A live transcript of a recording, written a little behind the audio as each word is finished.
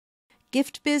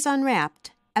Gift Biz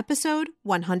Unwrapped, episode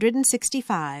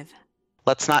 165.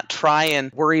 Let's not try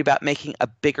and worry about making a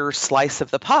bigger slice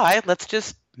of the pie. Let's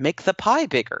just make the pie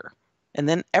bigger. And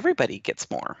then everybody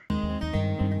gets more.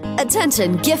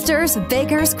 Attention gifters,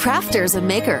 bakers, crafters, and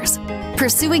makers.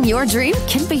 Pursuing your dream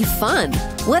can be fun.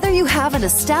 Whether you have an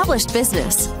established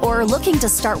business or are looking to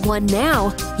start one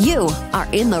now, you are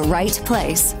in the right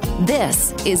place.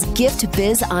 This is Gift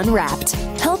Biz Unwrapped,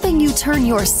 helping you turn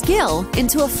your skill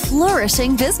into a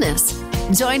flourishing business.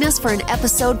 Join us for an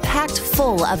episode packed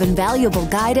full of invaluable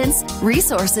guidance,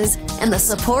 resources, and the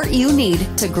support you need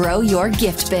to grow your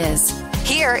gift biz.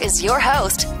 Here is your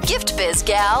host, Gift Biz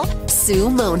gal, Sue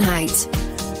Monheit.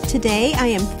 Today, I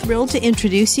am thrilled to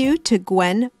introduce you to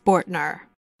Gwen Bortner.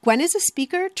 Gwen is a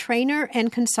speaker, trainer,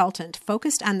 and consultant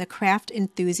focused on the craft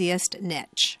enthusiast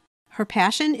niche. Her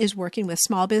passion is working with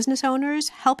small business owners,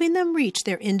 helping them reach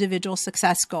their individual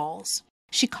success goals.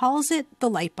 She calls it the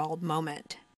light bulb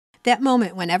moment. That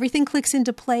moment when everything clicks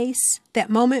into place, that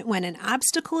moment when an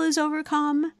obstacle is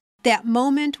overcome, that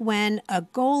moment when a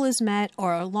goal is met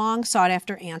or a long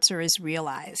sought-after answer is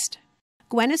realized.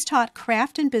 Gwen has taught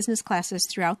craft and business classes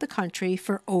throughout the country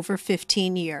for over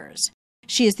 15 years.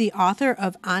 She is the author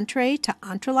of Entree to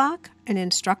Entrelac, an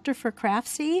instructor for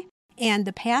Craftsy, and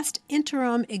the past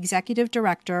Interim executive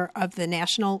director of the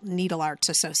National Needlearts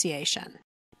Association.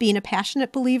 Being a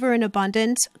passionate believer in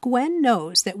abundance, Gwen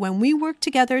knows that when we work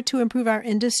together to improve our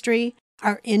industry,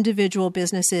 our individual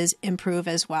businesses improve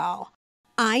as well.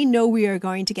 I know we are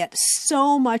going to get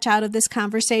so much out of this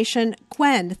conversation.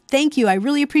 Gwen, thank you. I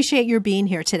really appreciate your being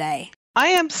here today. I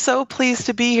am so pleased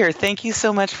to be here. Thank you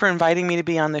so much for inviting me to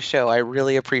be on the show. I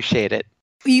really appreciate it.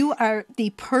 You are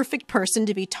the perfect person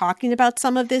to be talking about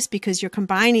some of this because you're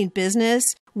combining business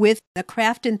with the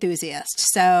craft enthusiast.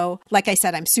 So, like I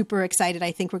said, I'm super excited.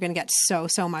 I think we're going to get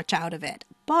so much out of it.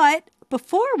 But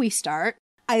before we start,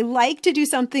 I like to do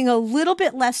something a little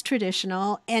bit less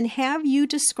traditional and have you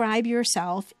describe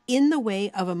yourself in the way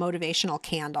of a motivational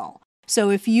candle. So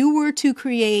if you were to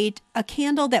create a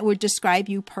candle that would describe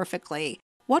you perfectly,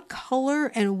 what color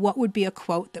and what would be a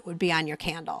quote that would be on your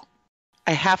candle?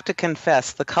 I have to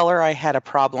confess, the color I had a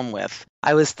problem with.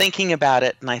 I was thinking about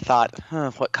it and I thought,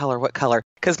 what color?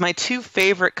 Because my two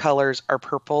favorite colors are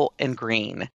purple and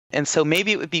green. And so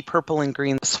maybe it would be purple and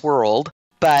green swirled.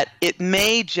 But it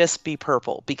may just be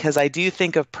purple because I do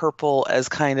think of purple as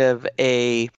kind of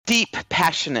a deep,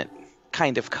 passionate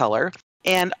kind of color.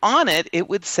 And on it, it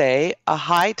would say, a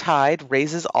high tide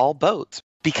raises all boats,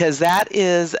 because that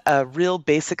is a real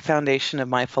basic foundation of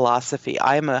my philosophy.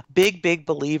 I'm a big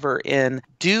believer in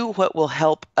do what will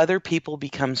help other people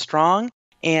become strong,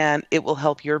 and it will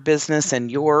help your business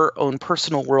and your own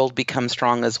personal world become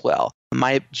strong as well.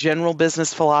 My general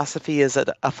business philosophy is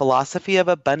a philosophy of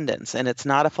abundance, and it's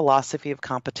not a philosophy of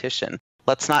competition.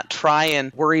 Let's not try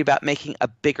and worry about making a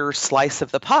bigger slice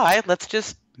of the pie. Let's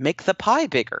just make the pie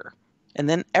bigger, and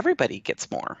then everybody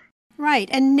gets more. Right.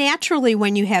 And naturally,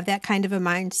 when you have that kind of a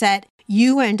mindset,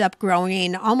 you end up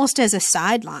growing almost as a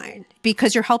sideline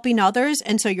because you're helping others.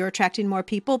 And so you're attracting more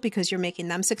people because you're making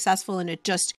them successful, and it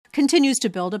just continues to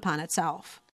build upon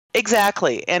itself.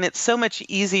 Exactly. And it's so much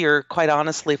easier, quite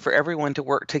honestly, for everyone to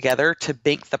work together to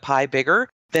make the pie bigger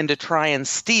than to try and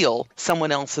steal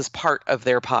someone else's part of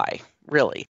their pie,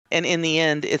 really. And in the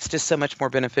end, it's just so much more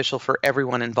beneficial for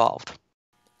everyone involved.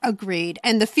 Agreed.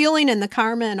 And the feeling and the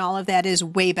karma and all of that is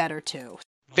way better too.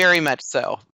 Very much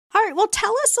so. All right. Well,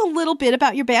 tell us a little bit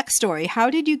about your backstory. How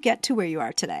did you get to where you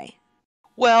are today?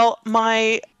 Well,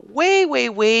 my way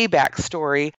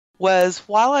backstory was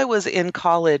while I was in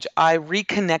college, I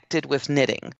reconnected with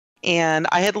knitting. And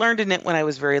I had learned to knit when I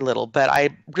was very little, but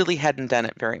I really hadn't done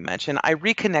it very much. And I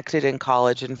reconnected in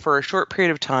college and for a short period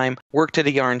of time worked at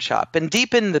a yarn shop. And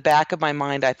deep in the back of my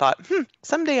mind, I thought,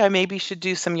 someday I maybe should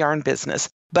do some yarn business.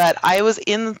 But I was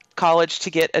in college to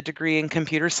get a degree in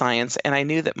computer science, and I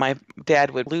knew that my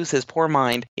dad would lose his poor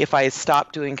mind if I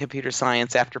stopped doing computer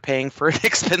science after paying for an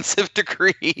expensive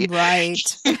degree. Right.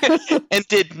 And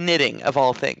did knitting, of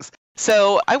all things.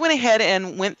 So I went ahead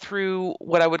and went through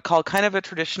what I would call kind of a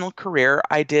traditional career.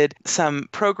 I did some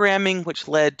programming, which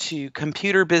led to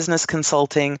computer business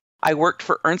consulting. I worked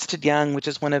for Ernst & Young, which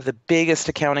is one of the biggest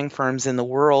accounting firms in the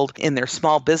world, in their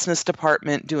small business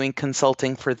department, doing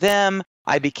consulting for them.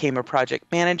 I became a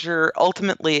project manager.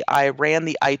 Ultimately, I ran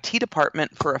the IT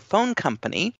department for a phone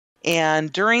company.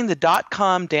 And during the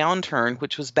dot-com downturn,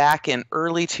 which was back in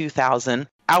early 2000,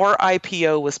 our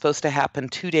IPO was supposed to happen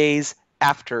 2 days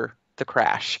after the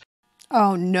crash.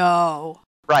 Oh, no.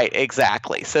 Right,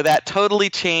 exactly. So that totally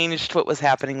changed what was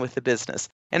happening with the business.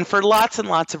 And for lots and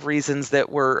lots of reasons that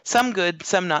were some good,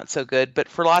 some not so good, but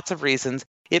for lots of reasons,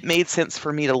 it made sense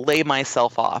for me to lay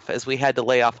myself off, as we had to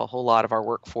lay off a whole lot of our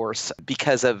workforce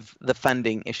because of the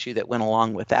funding issue that went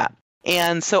along with that.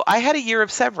 And so I had a year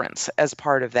of severance as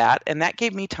part of that, and that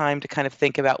gave me time to kind of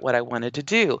think about what I wanted to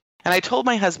do. And I told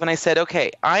my husband, I said,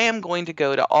 okay, I am going to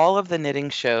go to all of the knitting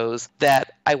shows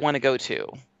that I want to go to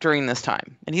during this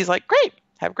time. And he's like, great,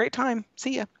 have a great time.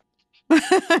 See ya.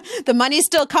 The money's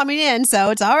still coming in,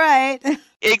 so it's all right.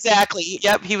 Exactly.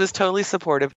 Yep. He was totally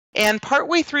supportive. And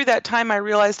partway through that time, I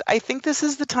realized, I think this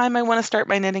is the time I want to start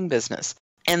my knitting business.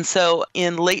 And so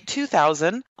in late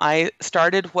 2000, I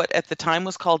started what at the time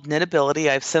was called Knitability.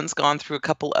 I've since gone through a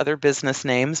couple other business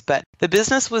names, but the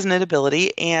business was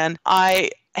Knitability. And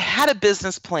I had a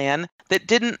business plan that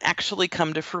didn't actually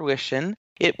come to fruition.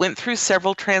 It went through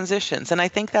several transitions. And I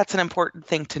think that's an important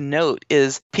thing to note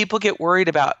is people get worried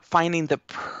about finding the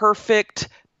perfect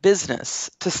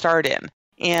business to start in.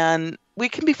 And we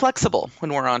can be flexible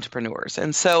when we're entrepreneurs.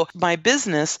 And so my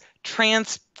business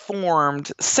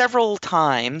transformed several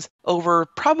times over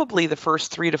probably the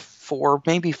first 3 to 4,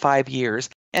 maybe 5 years.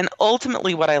 And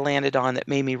ultimately what I landed on that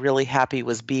made me really happy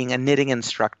was being a knitting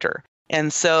instructor.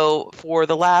 And so for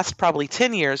the last probably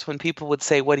 10 years, when people would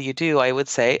say, what do you do? I would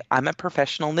say, I'm a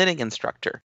professional knitting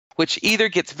instructor, which either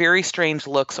gets very strange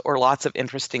looks or lots of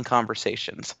interesting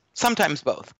conversations, sometimes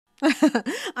both.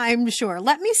 I'm sure.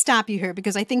 Let me stop you here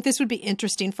because I think this would be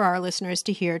interesting for our listeners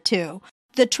to hear too.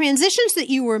 The transitions that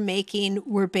you were making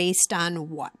were based on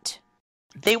what?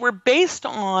 They were based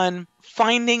on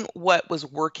finding what was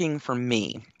working for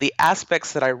me, the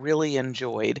aspects that I really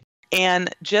enjoyed, and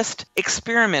just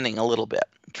experimenting a little bit,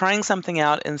 trying something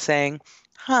out and saying,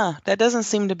 that doesn't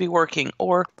seem to be working,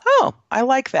 or, oh, I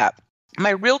like that. My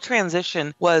real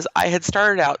transition was I had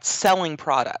started out selling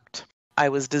product. I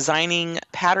was designing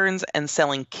patterns and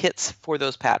selling kits for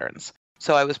those patterns.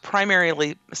 So I was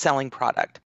primarily selling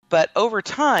product. But over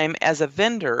time, as a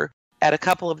vendor at a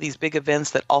couple of these big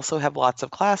events that also have lots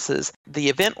of classes, the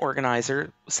event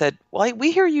organizer said, well,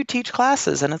 we hear you teach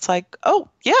classes. And it's like, oh,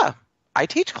 yeah, I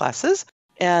teach classes.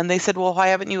 And they said, well, why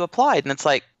haven't you applied? And it's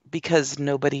like, because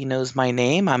nobody knows my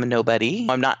name. I'm a nobody.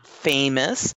 I'm not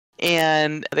famous.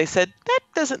 And they said, that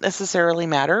doesn't necessarily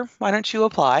matter. Why don't you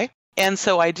apply? And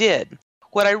so I did.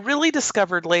 What I really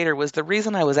discovered later was the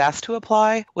reason I was asked to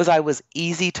apply was I was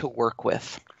easy to work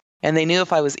with. And they knew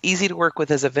if I was easy to work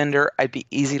with as a vendor, I'd be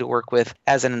easy to work with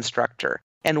as an instructor.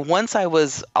 And once I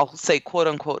was, I'll say, quote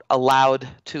unquote, allowed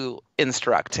to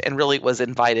instruct and really was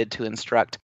invited to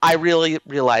instruct, I really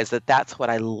realized that that's what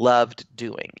I loved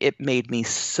doing. It made me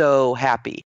so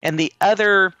happy. And the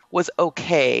other was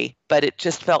okay, but it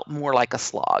just felt more like a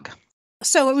slog.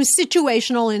 So it was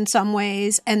situational in some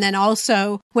ways. And then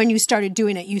also when you started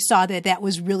doing it, you saw that that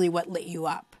was really what lit you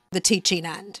up, the teaching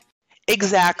end.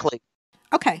 Exactly.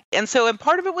 Okay. And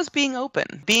part of it was being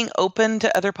open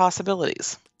to other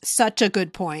possibilities. Such a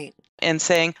good point. And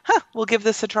saying, we'll give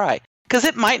this a try. Because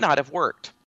it might not have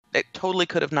worked. It totally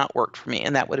could have not worked for me.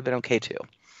 And that would have been okay too.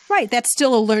 Right. That's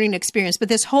still a learning experience. But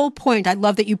this whole point, I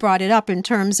love that you brought it up in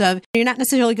terms of you're not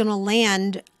necessarily going to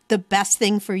land the best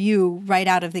thing for you right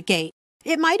out of the gate.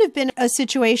 It might have been a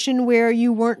situation where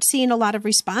you weren't seeing a lot of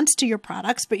response to your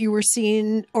products, but you were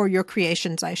seeing, or your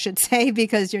creations, I should say,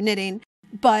 because you're knitting,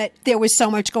 but there was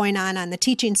so much going on the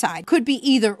teaching side. Could be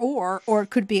either or it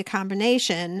could be a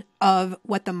combination of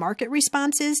what the market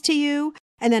response is to you,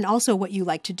 and then also what you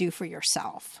like to do for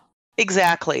yourself.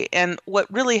 Exactly. And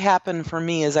what really happened for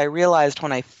me is I realized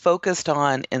when I focused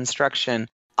on instruction,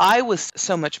 I was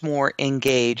so much more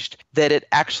engaged that it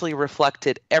actually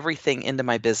reflected everything into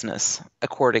my business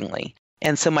accordingly.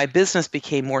 And so my business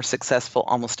became more successful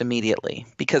almost immediately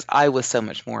because I was so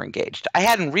much more engaged. I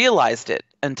hadn't realized it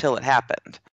until it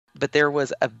happened, but there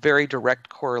was a very direct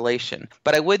correlation.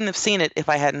 But I wouldn't have seen it if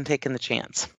I hadn't taken the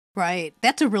chance. Right.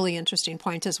 That's a really interesting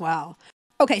point as well.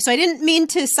 Okay, so I didn't mean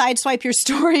to sideswipe your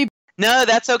story. No,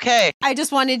 that's okay. I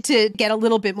just wanted to get a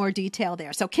little bit more detail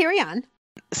there. So carry on.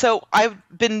 So I've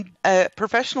been a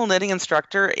professional knitting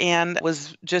instructor and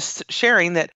was just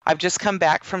sharing that I've just come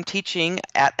back from teaching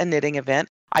at a knitting event.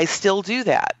 I still do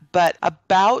that. But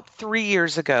about 3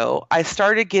 years ago, I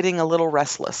started getting a little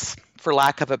restless, for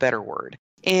lack of a better word,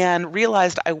 and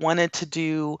realized I wanted to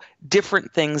do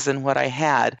different things than what I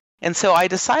had. And so I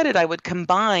decided I would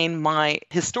combine my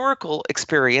historical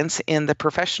experience in the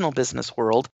professional business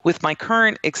world with my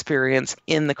current experience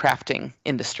in the crafting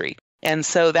industry. And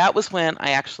so that was when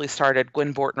I actually started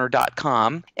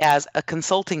GwenBortner.com as a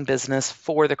consulting business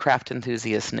for the craft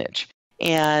enthusiast niche.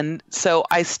 And so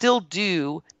I still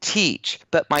do teach,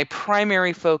 but my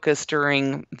primary focus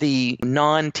during the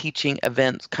non-teaching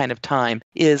event kind of time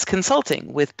is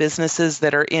consulting with businesses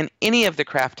that are in any of the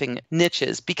crafting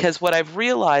niches. Because what I've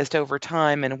realized over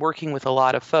time and working with a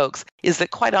lot of folks is that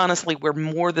quite honestly, we're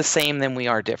more the same than we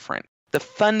are different. The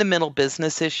fundamental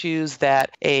business issues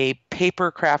that a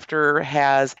paper crafter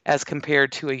has as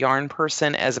compared to a yarn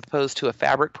person as opposed to a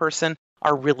fabric person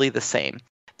are really the same.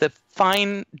 The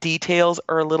fine details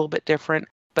are a little bit different,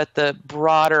 but the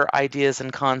broader ideas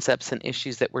and concepts and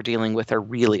issues that we're dealing with are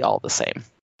really all the same.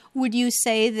 Would you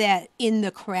say that in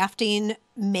the crafting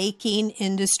making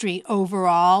industry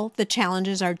overall, the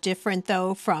challenges are different,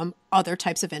 though, from other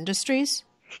types of industries?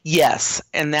 Yes,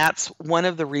 and that's one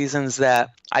of the reasons that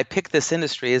I picked this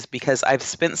industry is because I've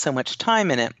spent so much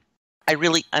time in it. I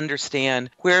really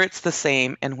understand where it's the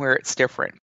same and where it's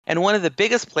different. And one of the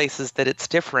biggest places that it's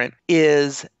different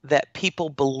is that people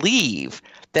believe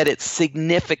that it's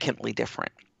significantly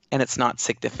different, and it's not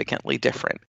significantly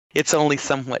different. It's only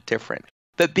somewhat different.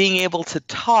 But being able to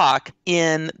talk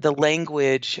in the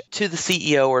language to the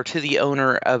CEO or to the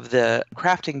owner of the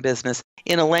crafting business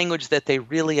in a language that they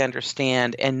really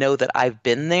understand and know that I've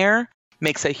been there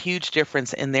makes a huge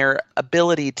difference in their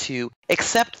ability to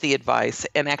accept the advice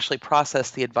and actually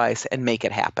process the advice and make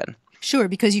it happen. Sure,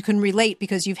 because you can relate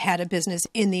because you've had a business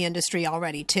in the industry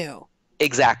already, too.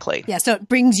 Exactly. Yeah, so it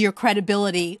brings your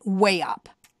credibility way up.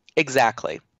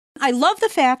 Exactly. I love the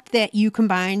fact that you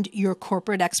combined your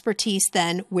corporate expertise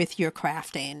then with your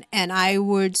crafting. And I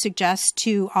would suggest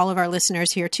to all of our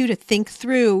listeners here, too, to think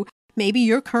through, maybe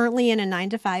you're currently in a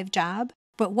 9-to-5 job,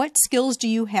 but what skills do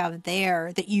you have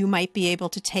there that you might be able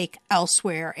to take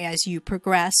elsewhere as you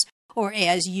progress or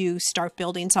as you start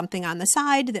building something on the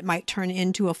side that might turn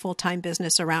into a full-time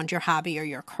business around your hobby or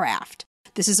your craft?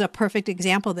 This is a perfect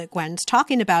example that Gwen's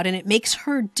talking about, and it makes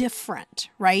her different,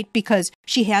 right? Because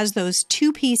she has those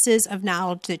two pieces of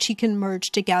knowledge that she can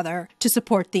merge together to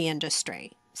support the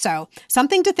industry. So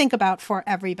something to think about for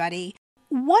everybody.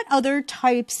 What other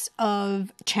types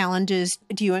of challenges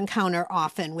do you encounter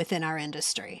often within our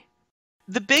industry?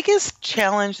 The biggest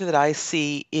challenge that I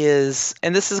see is,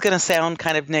 and this is going to sound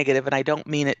kind of negative, and I don't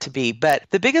mean it to be, but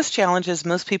the biggest challenge is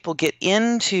most people get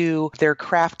into their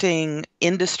crafting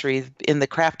industry in the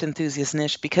craft enthusiast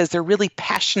niche because they're really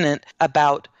passionate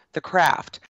about the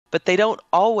craft, but they don't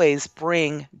always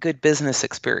bring good business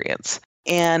experience.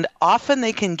 And often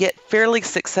they can get fairly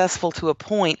successful to a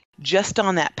point just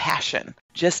on that passion,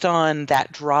 just on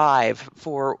that drive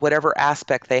for whatever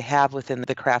aspect they have within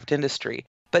the craft industry.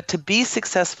 But to be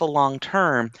successful long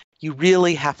term, you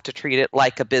really have to treat it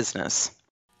like a business.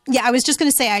 Yeah, I was just going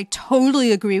to say I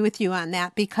totally agree with you on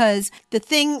that because the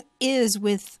thing is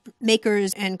with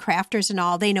makers and crafters and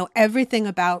all, they know everything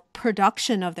about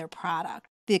production of their product,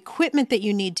 the equipment that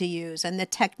you need to use and the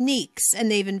techniques, and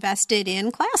they've invested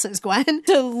in classes, Gwen,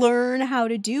 to learn how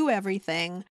to do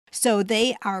everything. So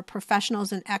they are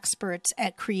professionals and experts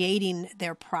at creating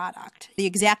their product, the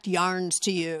exact yarns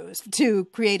to use to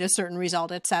create a certain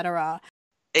result, etc.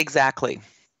 Exactly.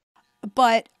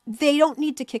 But they don't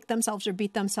need to kick themselves or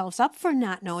beat themselves up for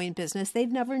not knowing business. They've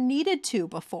never needed to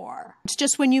before. It's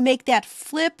just when you make that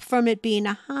flip from it being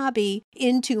a hobby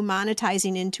into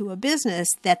monetizing into a business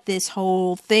that this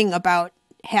whole thing about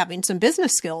having some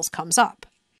business skills comes up.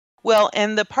 Well,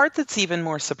 and the part that's even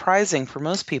more surprising for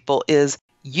most people is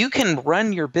you can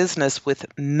run your business with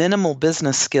minimal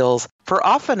business skills for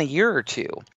often a year or two,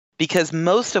 because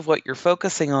most of what you're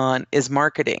focusing on is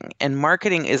marketing. And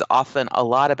marketing is often a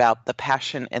lot about the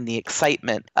passion and the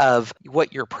excitement of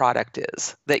what your product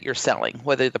is that you're selling,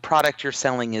 whether the product you're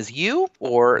selling is you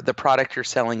or the product you're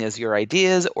selling is your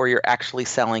ideas or you're actually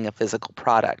selling a physical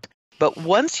product. But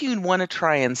once you want to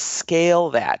try and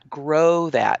scale that, grow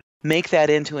that, make that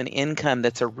into an income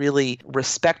that's a really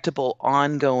respectable,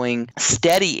 ongoing,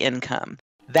 steady income,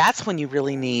 that's when you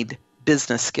really need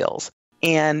business skills.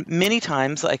 And many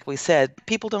times, like we said,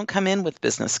 people don't come in with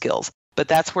business skills, but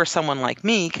that's where someone like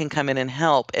me can come in and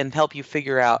help you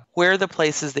figure out where are the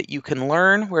places that you can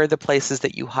learn, where are the places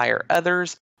that you hire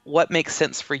others, what makes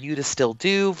sense for you to still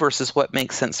do versus what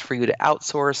makes sense for you to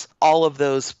outsource, all of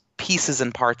those pieces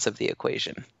and parts of the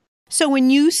equation. So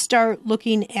when you start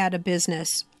looking at a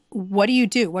business, what do you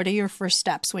do? What are your first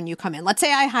steps when you come in? Let's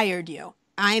say I hired you.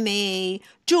 I'm a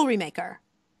jewelry maker.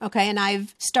 Okay. And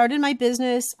I've started my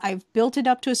business. I've built it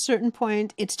up to a certain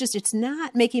point. It's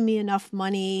not making me enough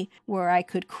money where I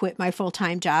could quit my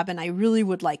full-time job. And I really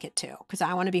would like it to, because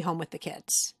I want to be home with the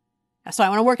kids. So I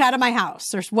want to work out of my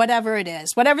house or whatever it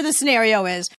is, whatever the scenario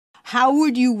is. How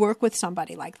would you work with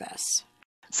somebody like this?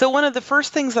 So one of the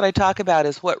first things that I talk about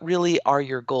is what really are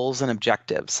your goals and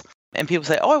objectives. And people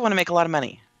say, oh, I want to make a lot of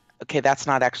money. Okay, that's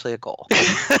not actually a goal.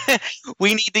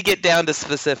 We need to get down to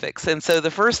specifics. And so the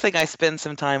first thing I spend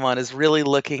some time on is really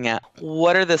looking at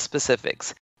what are the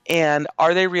specifics and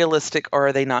are they realistic or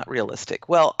are they not realistic?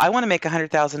 Well, I want to make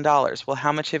 $100,000. Well,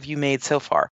 how much have you made so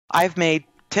far? I've made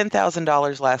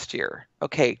 $10,000 last year.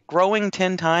 Okay, growing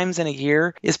 10 times in a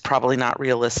year is probably not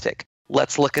realistic.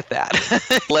 Let's look at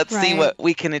that. Let's see what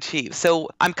we can achieve. So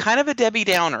I'm kind of a Debbie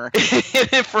Downer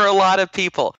for a lot of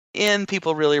people. And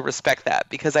people really respect that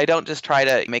because I don't just try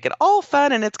to make it all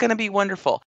fun and it's going to be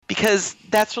wonderful because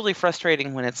that's really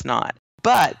frustrating when it's not.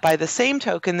 But by the same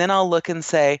token, then I'll look and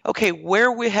say, okay,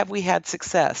 where have we had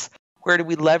success? Where do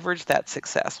we leverage that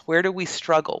success? Where do we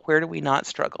struggle? Where do we not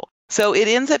struggle? So it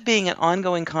ends up being an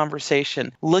ongoing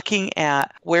conversation looking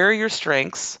at where are your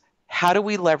strengths? How do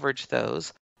we leverage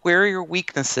those? Where are your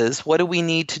weaknesses? What do we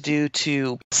need to do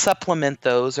to supplement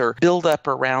those or build up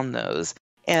around those?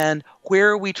 And where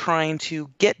are we trying to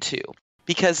get to?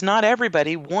 Because not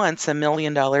everybody wants $1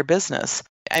 million business.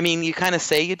 I mean, you kind of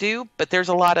say you do, but there's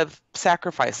a lot of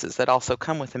sacrifices that also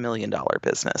come with $1 million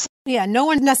business. Yeah, no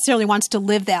one necessarily wants to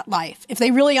live that life if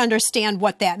they really understand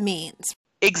what that means.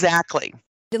 Exactly.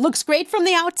 It looks great from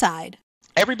the outside.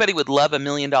 Everybody would love $1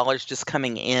 million just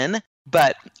coming in,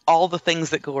 but all the things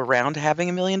that go around having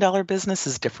 $1 million business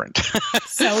is different.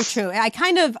 So true. I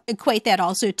kind of equate that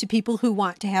also to people who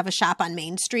want to have a shop on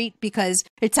Main Street because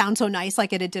it sounds so nice,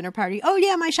 like at a dinner party. Oh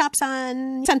yeah, my shop's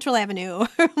on Central Avenue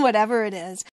or whatever it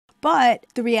is. But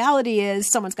the reality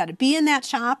is someone's got to be in that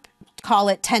shop, call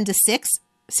it 10 to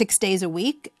 6 days a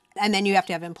week. And then you have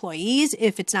to have employees.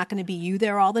 If it's not going to be you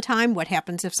there all the time, what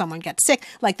happens if someone gets sick?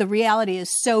 Like the reality is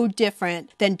so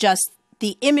different than just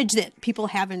the image that people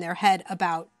have in their head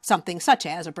about something such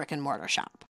as a brick and mortar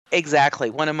shop. Exactly.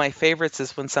 One of my favorites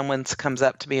is when someone comes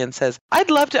up to me and says, I'd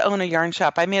love to own a yarn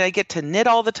shop. I mean, I get to knit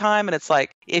all the time. And it's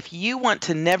like, if you want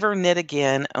to never knit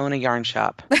again, own a yarn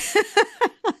shop.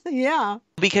 Yeah.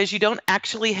 Because you don't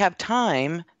actually have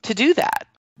time to do that.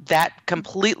 That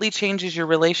completely changes your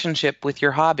relationship with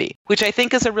your hobby, which I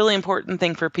think is a really important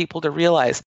thing for people to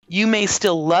realize. You may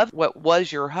still love what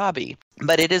was your hobby,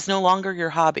 but it is no longer your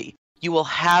hobby. You will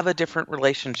have a different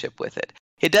relationship with it.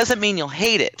 It doesn't mean you'll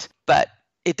hate it, but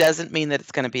it doesn't mean that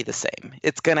it's going to be the same.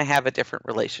 It's going to have a different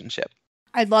relationship.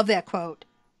 I love that quote.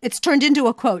 It's turned into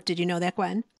a quote. Did you know that,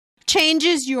 Gwen?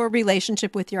 Changes your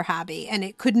relationship with your hobby, and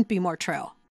it couldn't be more true.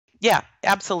 Yeah,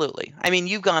 absolutely. I mean,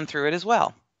 you've gone through it as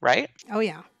well, right? Oh,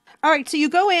 yeah. All right. So you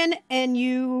go in and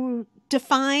you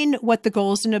define what the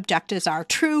goals and objectives are,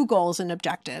 true goals and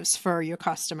objectives for your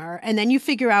customer. And then you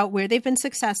figure out where they've been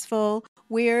successful,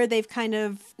 where they've kind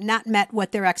of not met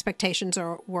what their expectations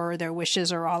were, their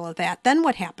wishes or all of that. Then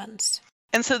what happens?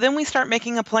 And so then we start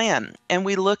making a plan and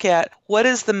we look at what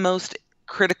is the most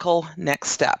critical next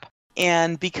step.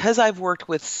 And because I've worked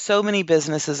with so many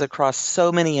businesses across so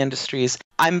many industries,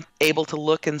 I'm able to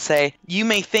look and say, you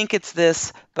may think it's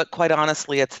this, but quite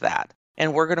honestly, it's that.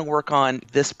 And we're going to work on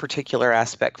this particular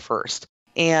aspect first.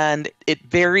 And it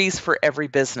varies for every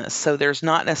business. So there's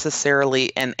not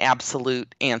necessarily an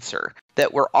absolute answer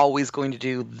that we're always going to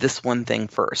do this one thing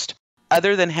first.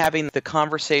 Other than having the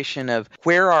conversation of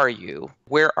where are you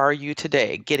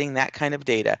today, getting that kind of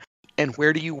data, and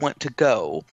where do you want to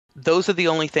go? Those are the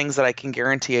only things that I can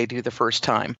guarantee I do the first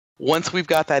time. Once we've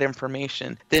got that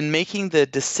information, then making the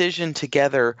decision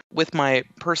together with my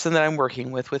person that I'm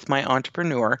working with my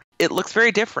entrepreneur, it looks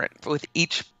very different with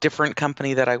each different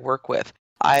company that I work with.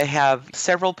 I have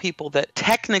several people that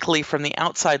technically from the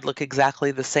outside look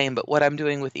exactly the same, but what I'm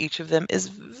doing with each of them is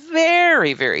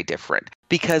very, very different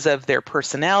because of their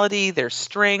personality, their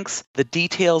strengths, the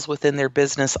details within their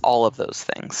business, all of those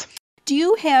things. Do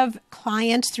you have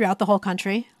clients throughout the whole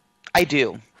country? I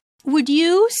do. Would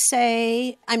you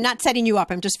say, I'm not setting you up,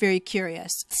 I'm just very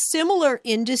curious, similar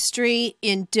industry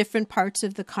in different parts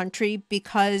of the country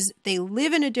because they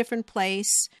live in a different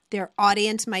place, their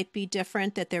audience might be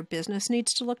different, that their business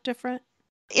needs to look different?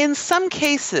 In some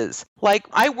cases, like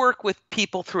I work with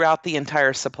people throughout the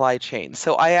entire supply chain.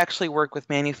 So I actually work with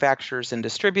manufacturers and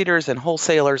distributors and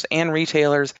wholesalers and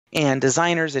retailers and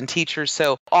designers and teachers.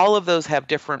 So all of those have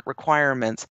different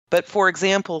requirements. But for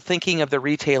example, thinking of the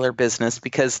retailer business,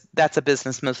 because that's a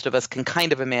business most of us can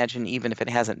kind of imagine, even if it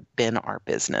hasn't been our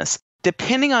business.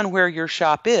 Depending on where your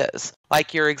shop is,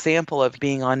 like your example of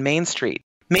being on Main Street.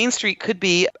 Main Street could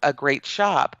be a great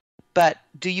shop, but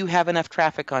do you have enough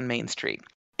traffic on Main Street?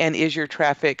 And is your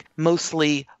traffic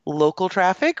mostly local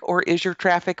traffic or is your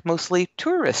traffic mostly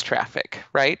tourist traffic,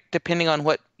 right? Depending on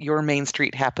what your Main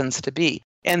Street happens to be.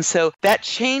 And so that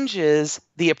changes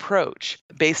the approach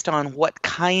based on what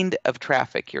kind of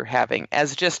traffic you're having,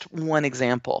 as just one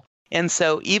example. And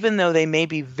so even though they may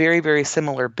be very, very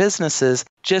similar businesses,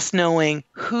 just knowing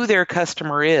who their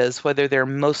customer is, whether they're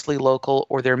mostly local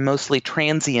or they're mostly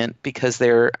transient because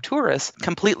they're tourists,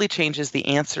 completely changes the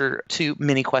answer to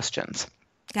many questions.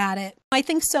 Got it. I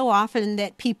think so often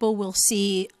that people will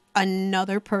see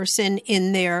another person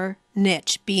in their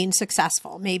niche being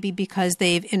successful, maybe because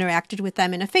they've interacted with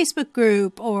them in a Facebook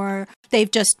group or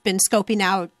they've just been scoping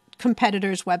out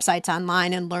competitors' websites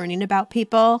online and learning about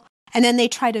people. And then they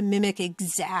try to mimic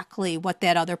exactly what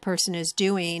that other person is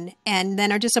doing and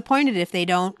then are disappointed if they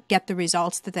don't get the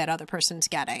results that that other person's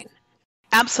getting.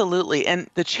 Absolutely. And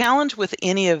the challenge with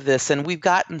any of this, and we've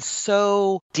gotten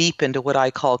so deep into what I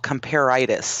call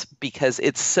comparitis, because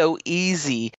it's so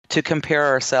easy to compare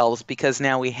ourselves because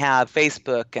now we have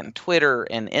Facebook and Twitter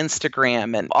and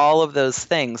Instagram and all of those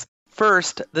things.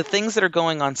 First, the things that are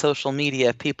going on social media,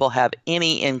 if people have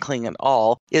any inkling at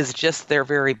all, is just their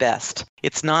very best.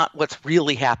 It's not what's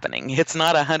really happening. It's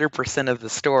not 100% of the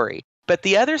story. But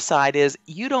the other side is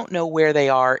you don't know where they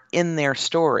are in their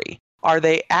story. Are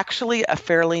they actually a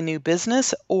fairly new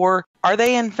business, or are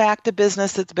they in fact a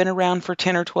business that's been around for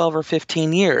 10 or 12 or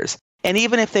 15 years? And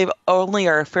even if they only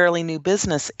are a fairly new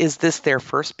business, is this their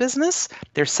first business,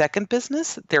 their second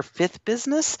business, their fifth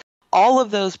business? All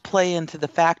of those play into the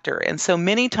factor. And so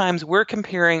many times we're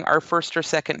comparing our first or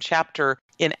second chapter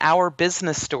in our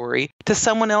business story to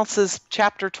someone else's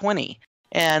chapter 20.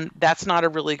 And that's not a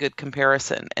really good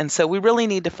comparison. And so we really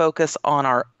need to focus on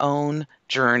our own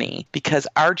journey because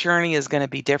our journey is going to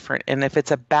be different. And if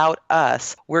it's about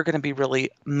us, we're going to be really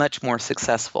much more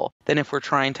successful than if we're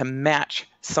trying to match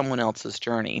someone else's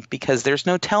journey because there's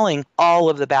no telling all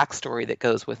of the backstory that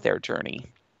goes with their journey.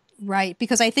 Right.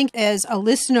 Because I think as a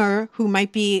listener who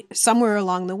might be somewhere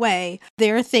along the way,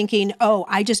 they're thinking, oh,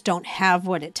 I just don't have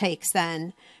what it takes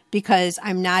then because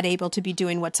I'm not able to be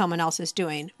doing what someone else is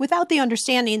doing without the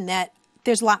understanding that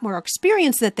there's a lot more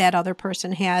experience that that other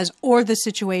person has or the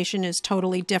situation is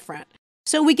totally different.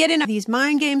 So we get into these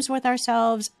mind games with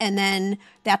ourselves and then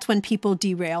that's when people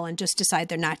derail and just decide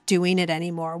they're not doing it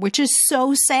anymore, which is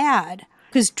so sad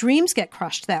because dreams get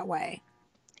crushed that way.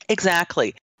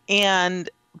 Exactly. And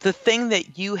the thing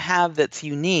that you have that's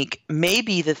unique may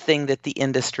be the thing that the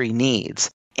industry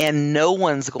needs, and no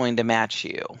one's going to match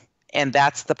you. And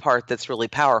that's the part that's really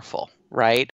powerful,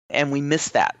 right? And we miss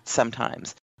that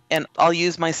sometimes. And I'll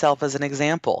use myself as an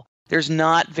example. There's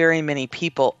not very many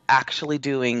people actually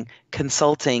doing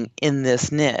consulting in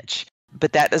this niche,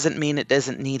 but that doesn't mean it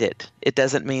doesn't need it. It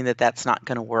doesn't mean that that's not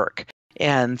going to work.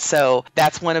 And so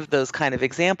that's one of those kind of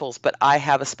examples, but I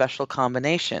have a special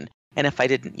combination. And if I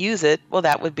didn't use it, well,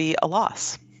 that would be a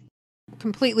loss.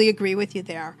 Completely agree with you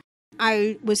there.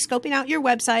 I was scoping out your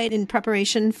website in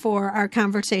preparation for our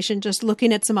conversation, just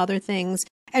looking at some other things.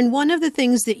 And one of the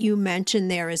things that you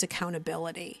mentioned there is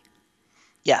accountability.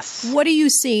 Yes. What are you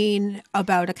seeing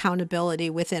about accountability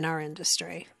within our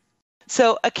industry?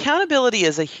 So accountability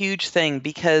is a huge thing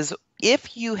because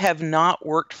if you have not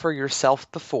worked for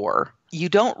yourself before, you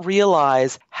don't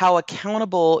realize how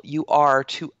accountable you are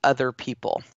to other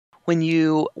people. When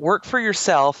you work for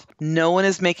yourself, no one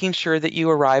is making sure that you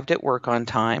arrived at work on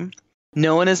time.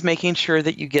 No one is making sure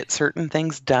that you get certain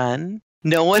things done.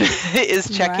 No one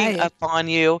is checking up on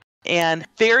you. And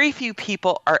very few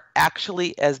people are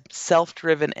actually as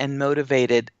self-driven and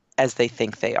motivated as they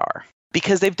think they are.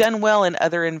 Because they've done well in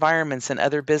other environments and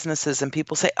other businesses and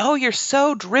people say, oh, you're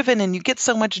so driven and you get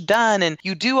so much done and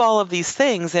you do all of these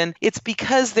things. And it's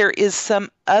because there is some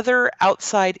other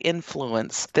outside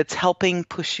influence that's helping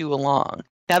push you along.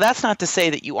 Now, that's not to say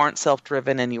that you aren't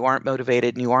self-driven and you aren't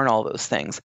motivated and you aren't all those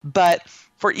things. But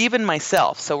for even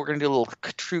myself, so we're going to do a little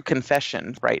true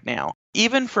confession right now.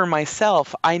 Even for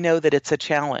myself, I know that it's a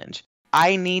challenge.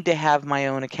 I need to have my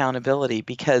own accountability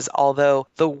because although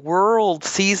the world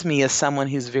sees me as someone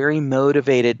who's very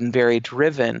motivated and very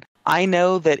driven, I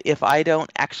know that if I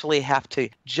don't actually have to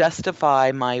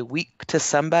justify my week to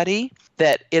somebody,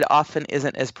 that it often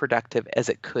isn't as productive as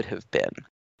it could have been.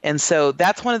 And so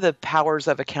that's one of the powers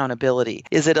of accountability,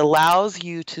 is it allows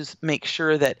you to make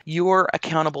sure that you're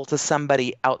accountable to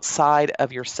somebody outside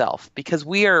of yourself, because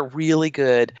we are really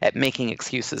good at making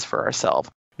excuses for ourselves.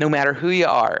 No matter who you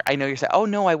are. I know you say, oh,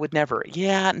 no, I would never.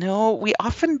 Yeah, no, we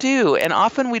often do. And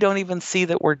often we don't even see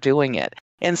that we're doing it.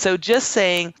 And so just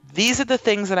saying, these are the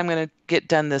things that I'm going to get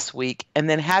done this week. And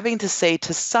then having to say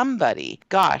to somebody,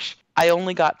 gosh, I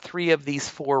only got 3 of these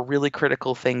 4 really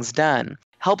critical things done,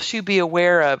 helps you be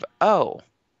aware of, oh,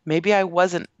 maybe I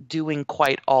wasn't doing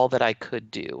quite all that I could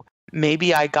do.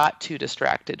 Maybe I got too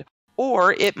distracted.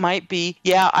 Or it might be,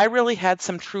 yeah, I really had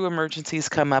some true emergencies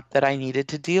come up that I needed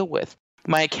to deal with.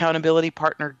 My accountability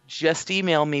partner just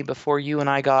emailed me before you and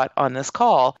I got on this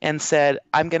call and said,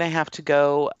 I'm going to have to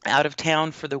go out of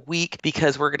town for the week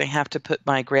because we're going to have to put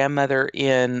my grandmother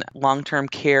in long-term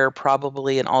care,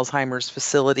 probably an Alzheimer's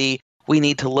facility. We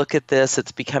need to look at this.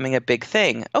 It's becoming a big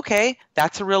thing. Okay,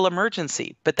 that's a real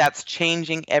emergency, but that's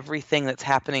changing everything that's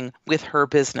happening with her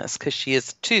business because she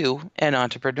is too an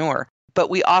entrepreneur. But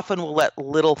we often will let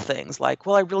little things like,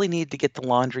 well, I really need to get the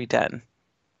laundry done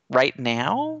right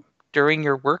now during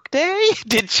your workday.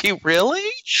 Did she really?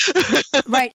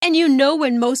 Right. And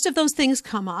when most of those things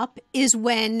come up is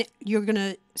when you're going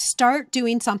to start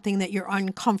doing something that you're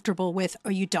uncomfortable with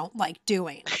or you don't like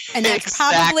doing. And that's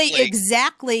probably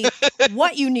exactly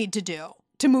what you need to do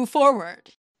to move forward.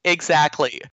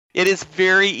 Exactly. It is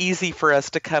very easy for us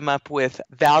to come up with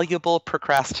valuable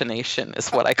procrastination is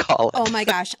what I call it. Oh my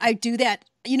gosh, I do that.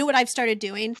 You know what I've started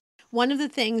doing? One of the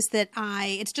things that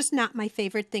it's just not my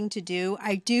favorite thing to do.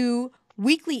 I do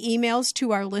weekly emails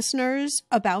to our listeners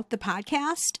about the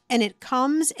podcast, and it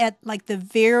comes at like the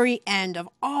very end of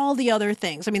all the other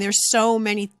things. I mean, there's so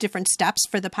many different steps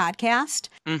for the podcast.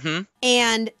 Mm-hmm.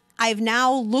 And I've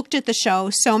now looked at the show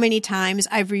so many times.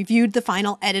 I've reviewed the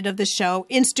final edit of the show,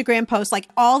 Instagram posts, like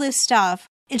all this stuff.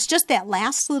 It's just that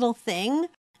last little thing.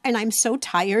 And I'm so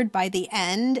tired by the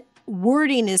end.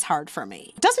 Wording is hard for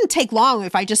me. It doesn't take long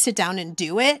if I just sit down and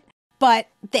do it. But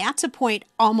that's a point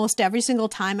almost every single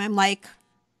time I'm like,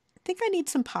 I think I need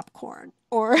some popcorn.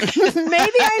 Or maybe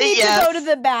I need to go to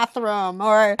the bathroom.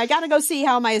 Or I got to go see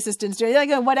how my assistant's doing.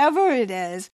 Like, whatever it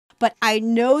is. But I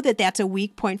know that that's a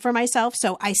weak point for myself.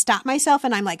 So I stop myself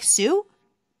and I'm like, Sue,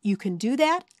 you can do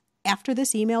that after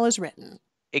this email is written.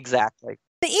 Exactly.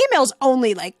 The email's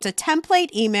only like it's a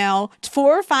template email,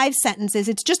 4 or 5 sentences.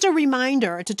 It's just a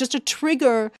reminder. It's just a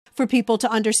trigger for people to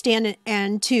understand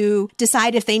and to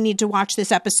decide if they need to watch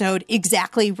this episode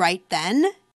exactly right then.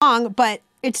 But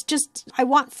it's just, I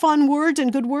want fun words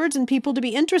and good words and people to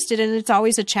be interested. And it's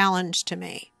always a challenge to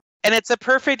me. And it's a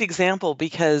perfect example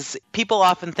because people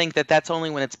often think that that's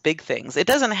only when it's big things. It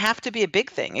doesn't have to be a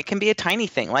big thing. It can be a tiny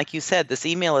thing. Like you said, this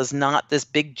email is not this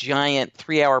big, giant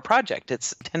 3-hour project.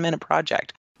 It's a 10-minute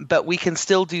project. But we can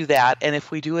still do that. And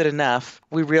if we do it enough,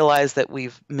 we realize that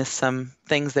we've missed some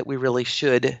things that we really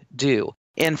should do.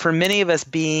 And for many of us,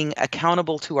 being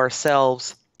accountable to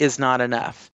ourselves is not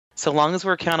enough. So long as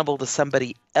we're accountable to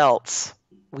somebody else,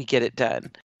 we get it done.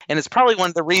 And it's probably one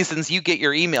of the reasons you get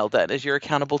your email done is you're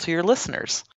accountable to your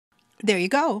listeners. There you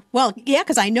go. Well, yeah,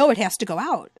 because I know it has to go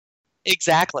out.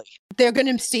 Exactly. They're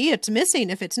going to see it's missing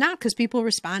if it's not because people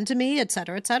respond to me, et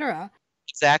cetera, et cetera.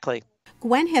 Exactly.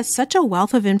 Gwen has such a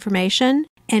wealth of information,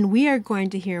 and we are going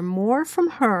to hear more from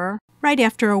her right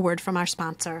after a word from our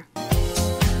sponsor.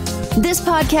 This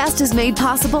podcast is made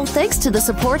possible thanks to the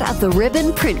support of the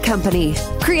Ribbon Print Company.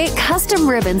 Create custom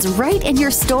ribbons right in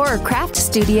your store or craft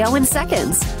studio in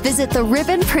seconds. Visit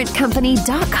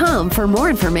theribbonprintcompany.com for more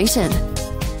information.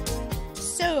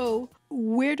 So,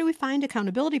 where do we find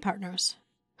accountability partners?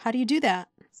 How do you do that?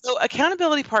 So,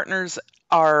 accountability partners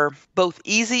are both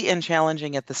easy and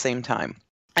challenging at the same time.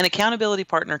 An accountability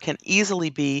partner can easily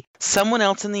be someone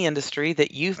else in the industry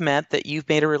that you've met, that you've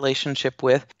made a relationship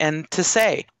with, and to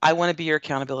say, I want to be your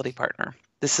accountability partner.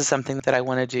 This is something that I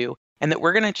want to do, and that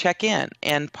we're going to check in.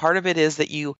 And part of it is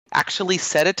that you actually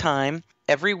set a time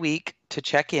every week to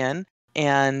check in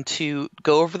and to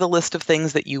go over the list of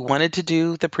things that you wanted to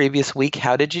do the previous week.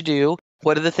 How did you do?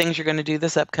 What are the things you're going to do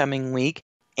this upcoming week?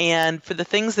 And for the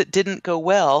things that didn't go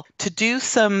well, to do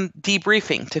some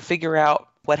debriefing to figure out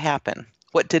what happened.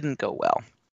 What didn't go well.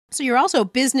 So you're also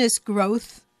business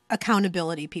growth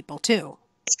accountability people too.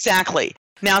 Exactly.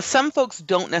 Now, some folks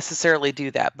don't necessarily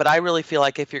do that, but I really feel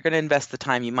like if you're going to invest the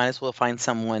time, you might as well find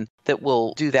someone that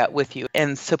will do that with you.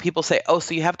 And so people say, oh,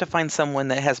 so you have to find someone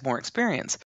that has more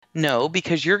experience. No,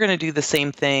 because you're going to do the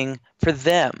same thing for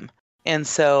them. And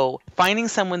so finding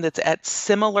someone that's at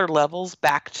similar levels,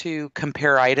 back to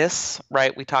comparitis,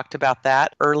 right? We talked about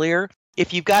that earlier.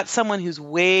 If you've got someone who's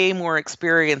way more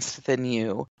experienced than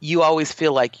you always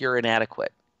feel like you're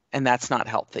inadequate, and that's not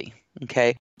healthy,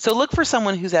 okay? So look for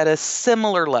someone who's at a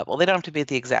similar level. They don't have to be at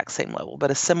the exact same level,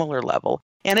 but a similar level.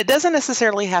 And it doesn't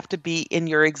necessarily have to be in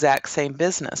your exact same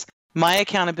business. My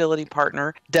accountability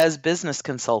partner does business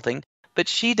consulting, but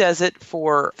she does it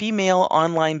for female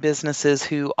online businesses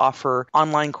who offer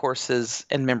online courses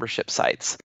and membership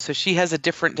sites. So she has a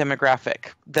different demographic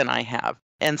than I have.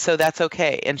 And so that's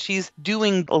okay. And she's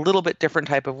doing a little bit different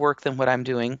type of work than what I'm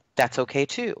doing. That's okay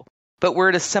too. But we're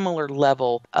at a similar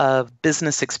level of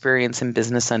business experience and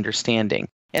business understanding.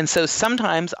 And so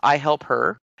sometimes I help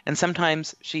her and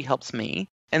sometimes she helps me.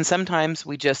 And sometimes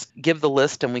we just give the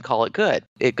list and we call it good.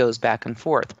 It goes back and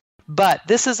forth. But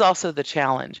this is also the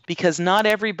challenge because not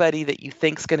everybody that you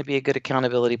think is going to be a good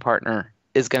accountability partner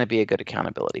is going to be a good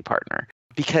accountability partner.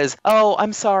 Because, oh,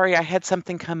 I'm sorry, I had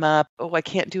something come up. Oh, I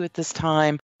can't do it this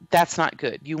time. That's not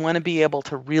good. You want to be able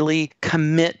to really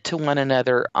commit to one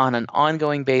another on an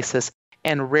ongoing basis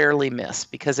and rarely miss,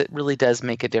 because it really does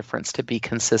make a difference to be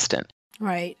consistent.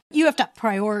 Right. You have to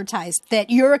prioritize that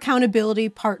your accountability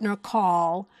partner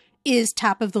call is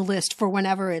top of the list for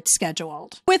whenever it's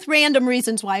scheduled, with random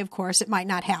reasons why, of course, it might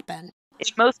not happen. In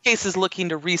most cases, looking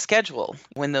to reschedule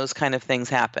when those kind of things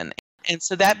happen. And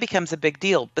so that becomes a big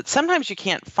deal. But sometimes you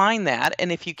can't find that.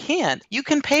 And if you can't, you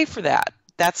can pay for that.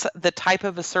 That's the type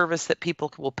of a service that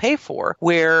people will pay for,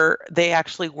 where they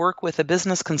actually work with a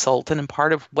business consultant, and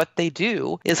part of what they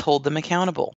do is hold them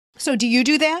accountable. So do you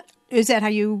do that? Is that how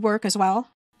you work as well?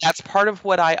 That's part of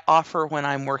what I offer when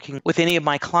I'm working with any of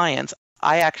my clients.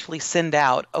 I actually send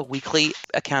out a weekly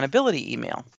accountability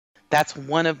email. That's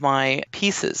one of my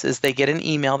pieces, is they get an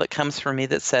email that comes from me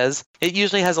that says, it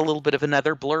usually has a little bit of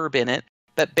another blurb in it,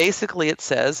 but basically it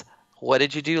says, what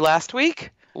did you do last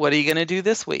week? What are you going to do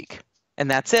this week? And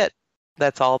that's it.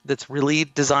 That's all that's really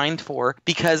designed for,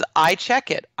 because I check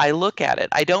it. I look at it.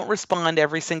 I don't respond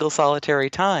every single solitary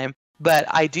time, but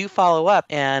I do follow up.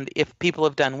 And if people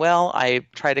have done well, I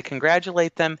try to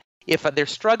congratulate them. If they're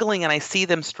struggling and I see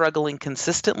them struggling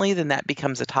consistently, then that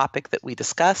becomes a topic that we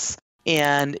discuss,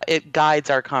 and it guides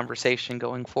our conversation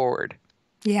going forward.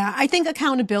 Yeah, I think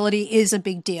accountability is a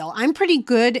big deal. I'm pretty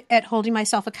good at holding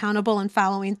myself accountable and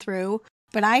following through,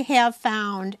 but I have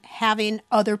found having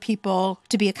other people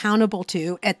to be accountable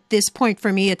to, at this point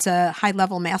for me, it's a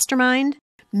high-level mastermind,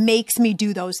 makes me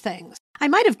do those things. I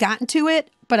might have gotten to it,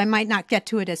 but I might not get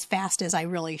to it as fast as I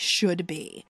really should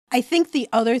be. I think the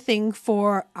other thing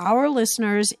for our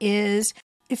listeners is,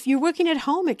 if you're working at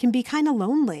home, it can be kind of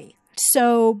lonely.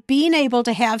 So being able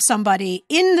to have somebody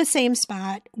in the same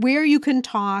spot where you can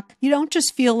talk, you don't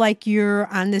just feel like you're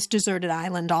on this deserted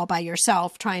island all by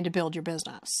yourself trying to build your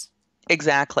business.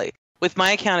 Exactly. With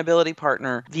my accountability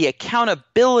partner, the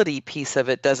accountability piece of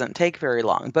it doesn't take very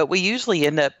long, but we usually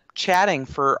end up chatting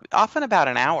for often about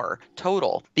an hour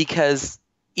total, because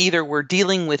either we're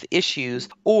dealing with issues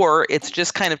or it's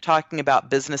just kind of talking about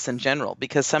business in general,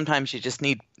 because sometimes you just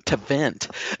need to vent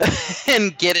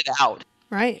and get it out.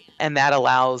 Right. And that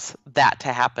allows that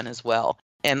to happen as well.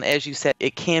 And as you said,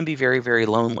 it can be very, very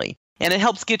lonely. And it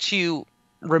helps get you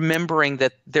remembering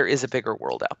that there is a bigger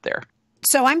world out there.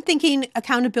 So I'm thinking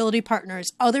accountability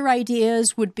partners. Other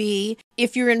ideas would be,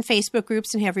 if you're in Facebook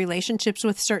groups and have relationships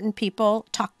with certain people,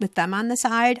 talk with them on the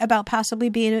side about possibly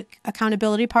being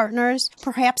accountability partners,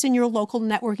 perhaps in your local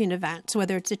networking events,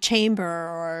 whether it's a chamber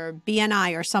or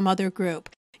BNI or some other group.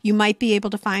 You might be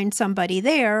able to find somebody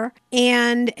there.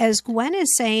 And as Gwen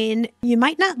is saying, you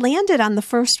might not land it on the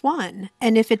first one.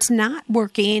 And if it's not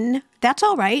working, that's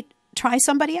all right. Try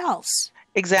somebody else.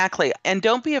 Exactly. And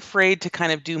don't be afraid to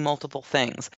kind of do multiple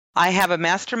things. I have a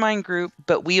mastermind group,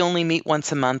 but we only meet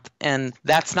once a month, and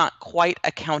that's not quite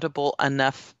accountable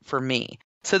enough for me.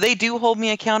 So they do hold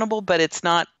me accountable, but it's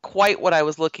not quite what I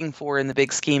was looking for in the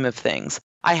big scheme of things.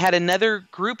 I had another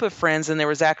group of friends, and there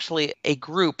was actually a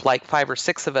group, like 5 or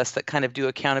 6 of us, that kind of do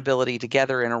accountability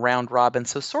together in a round robin.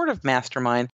 So sort of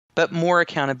mastermind, but more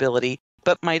accountability.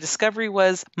 But my discovery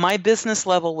was my business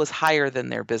level was higher than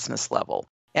their business level.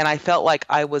 And I felt like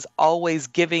I was always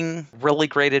giving really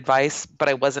great advice, but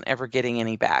I wasn't ever getting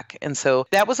any back. And so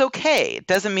that was okay. It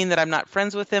doesn't mean that I'm not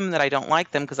friends with them, that I don't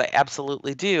like them, because I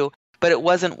absolutely do. But it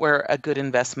wasn't where a good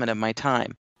investment of my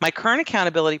time. My current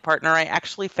accountability partner, I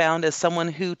actually found as someone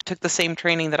who took the same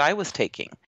training that I was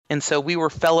taking. And so we were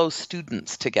fellow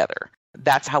students together.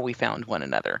 That's how we found one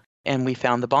another. And we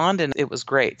found the bond, and it was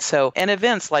great. So, and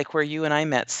events like where you and I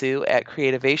met, Sue, at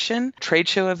Creativation, trade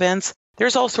show events,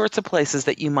 there's all sorts of places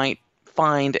that you might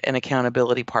find an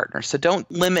accountability partner. So don't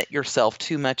limit yourself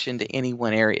too much into any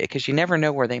one area, because you never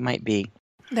know where they might be.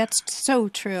 That's so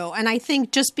true. And I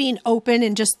think just being open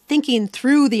and just thinking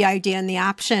through the idea and the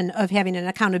option of having an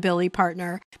accountability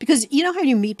partner, because you know how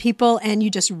you meet people and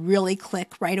you just really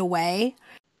click right away?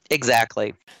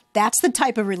 Exactly. That's the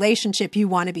type of relationship you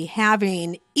want to be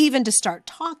having, even to start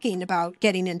talking about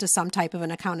getting into some type of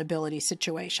an accountability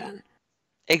situation.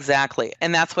 Exactly.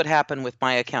 And that's what happened with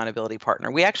my accountability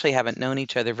partner. We actually haven't known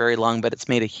each other very long, but it's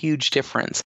made a huge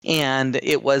difference. And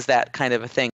it was that kind of a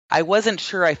thing. I wasn't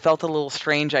sure. I felt a little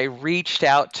strange. I reached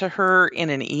out to her in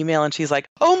an email, and she's like,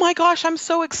 oh my gosh, I'm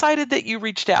so excited that you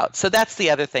reached out. So that's the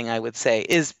other thing I would say,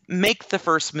 is make the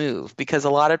first move, because a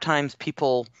lot of times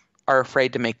people are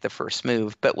afraid to make the first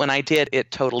move. But when I did,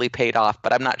 it totally paid off.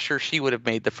 But I'm not sure she would have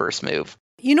made the first move.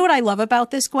 You know what I love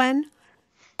about this, Gwen?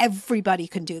 Everybody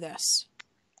can do this.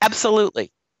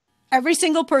 Absolutely. Every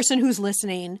single person who's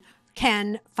listening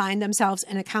can find themselves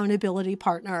an accountability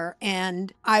partner.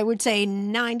 And I would say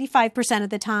 95% of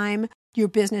the time, your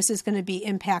business is going to be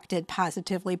impacted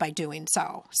positively by doing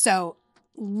so. So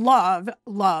love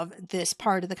this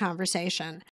part of the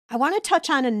conversation. I want to touch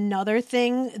on another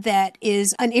thing that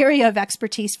is an area of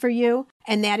expertise for you,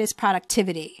 and that is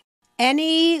productivity.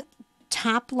 Any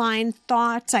top line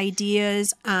thoughts,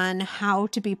 ideas on how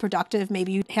to be productive?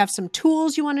 Maybe you have some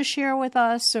tools you want to share with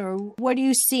us, or what are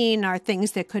you seeing are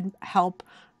things that could help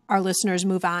our listeners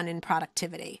move on in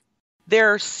productivity?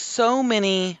 There are so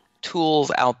many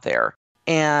tools out there.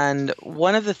 And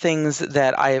one of the things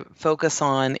that I focus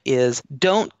on is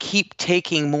don't keep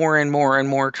taking more and more and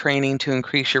more training to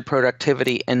increase your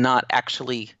productivity and not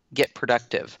actually get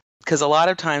productive. Because a lot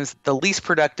of times the least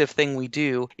productive thing we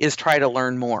do is try to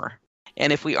learn more.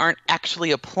 And if we aren't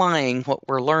actually applying what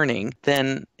we're learning,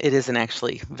 then it isn't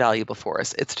actually valuable for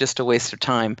us. It's just a waste of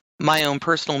time. My own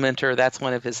personal mentor, that's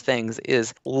one of his things,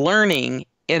 is learning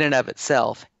in and of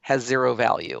itself has zero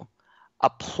value.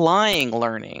 Applying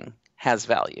learning has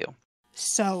value.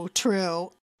 So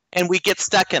true. And we get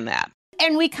stuck in that.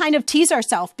 And we kind of tease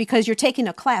ourselves because you're taking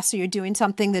a class, so you're doing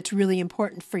something that's really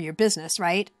important for your business,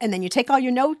 right? And then you take all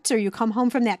your notes or you come home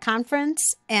from that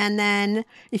conference, and then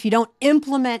if you don't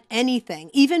implement anything,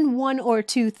 even one or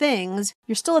two things,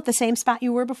 you're still at the same spot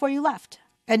you were before you left.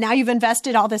 And now you've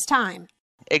invested all this time.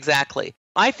 Exactly.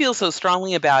 I feel so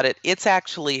strongly about it. It's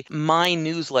actually my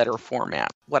newsletter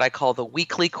format, what I call the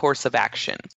weekly course of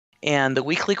action. And the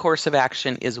weekly course of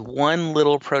action is one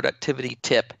little productivity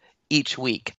tip each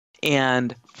week.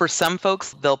 And for some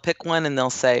folks, they'll pick one and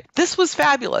they'll say, this was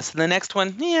fabulous. And the next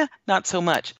one, not so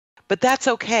much. But that's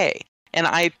okay. And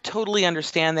I totally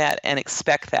understand that and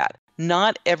expect that.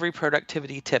 Not every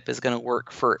productivity tip is going to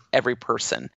work for every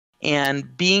person.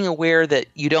 And being aware that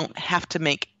you don't have to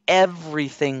make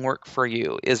everything work for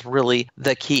you is really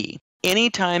the key.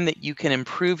 Anytime that you can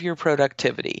improve your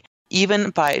productivity,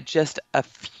 even by just a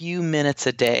few minutes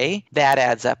a day, that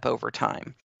adds up over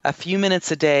time. A few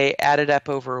minutes a day added up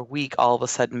over a week all of a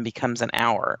sudden becomes an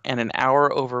hour, and an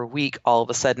hour over a week all of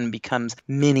a sudden becomes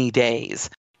many days.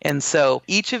 And so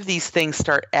each of these things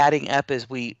start adding up as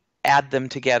we add them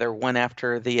together one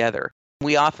after the other.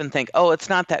 We often think, oh, it's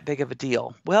not that big of a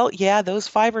deal. Well, yeah, those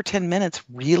 5 or 10 minutes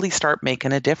really start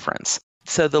making a difference.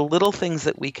 So the little things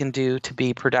that we can do to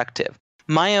be productive.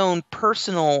 My own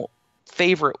personal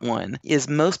favorite one is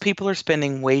most people are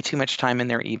spending way too much time in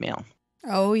their email.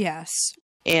 Oh, yes.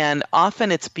 And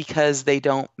often it's because they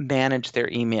don't manage their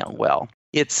email well.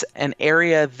 It's an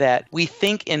area that we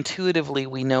think intuitively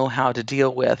we know how to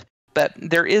deal with, but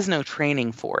there is no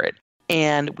training for it.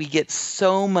 And we get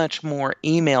so much more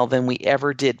email than we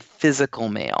ever did physical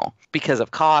mail because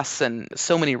of costs and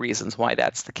so many reasons why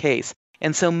that's the case.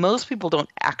 And so most people don't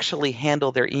actually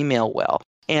handle their email well.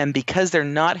 And because they're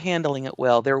not handling it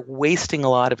well, they're wasting a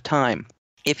lot of time.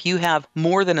 If you have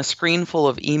more than a screen full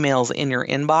of emails in your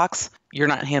inbox, you're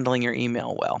not handling your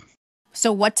email well.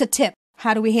 So what's a tip?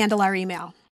 How do we handle our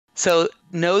email? So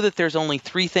know that there's only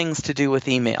 3 things to do with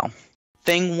email.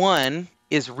 Thing 1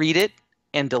 is read it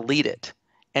and delete it.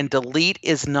 And delete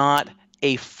is not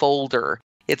a folder.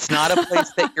 It's not a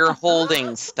place that you're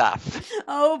holding stuff.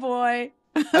 Oh, boy.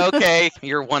 Okay,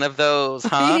 you're one of those,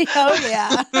 huh?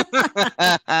 Oh,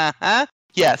 yeah.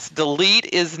 Yes, delete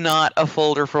is not a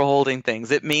folder for holding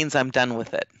things. It means I'm done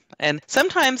with it. And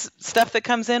sometimes stuff that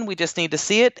comes in, we just need to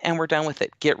see it and we're done with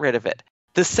it. Get rid of it.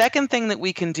 The second thing that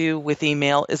we can do with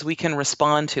email is we can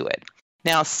respond to it.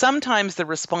 Now, sometimes the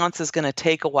response is going to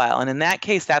take a while. And in that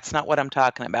case, that's not what I'm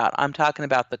talking about. I'm talking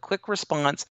about the quick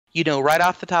response, right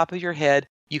off the top of your head.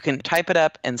 You can type it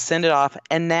up and send it off.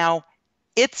 And now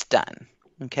it's done.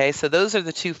 Okay, so those are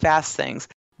the 2 fast things.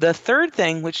 The third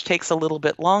thing, which takes a little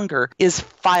bit longer, is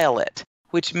file it,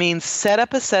 which means set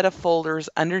up a set of folders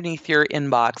underneath your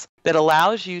inbox that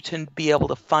allows you to be able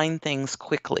to find things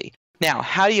quickly. Now,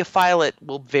 how do you file it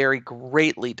will vary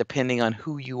greatly depending on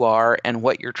who you are and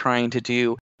what you're trying to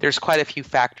do. There's quite a few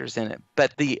factors in it,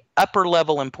 but the upper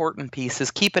level important piece is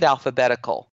keep it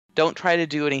alphabetical. Don't try to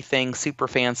do anything super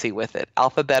fancy with it.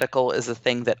 Alphabetical is a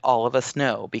thing that all of us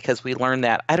know because we learned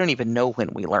that. I don't even know when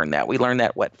we learned that. We learned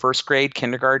that, first grade,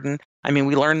 kindergarten? We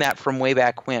learned that from way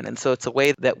back when. And so it's a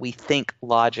way that we think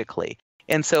logically.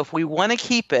 And so if we want to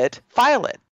keep it, file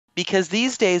it. Because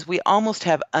these days we almost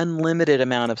have unlimited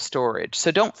amount of storage.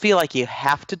 So don't feel like you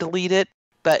have to delete it,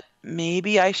 but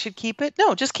maybe I should keep it.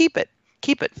 No, just keep it.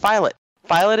 Keep it. File it.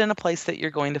 File it in a place that you're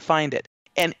going to find it.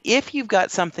 And if you've got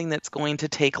something that's going to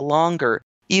take longer,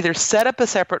 either set up a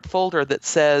separate folder that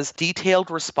says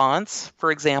detailed response,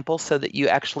 for example, so that you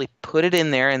actually put it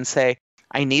in there and say,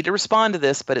 I need to respond to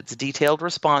this, but it's a detailed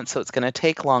response, so it's going to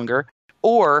take longer.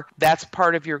 Or that's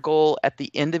part of your goal at the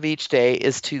end of each day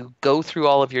is to go through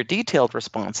all of your detailed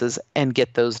responses and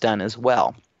get those done as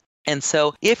well. And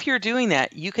so if you're doing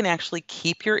that, you can actually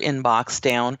keep your inbox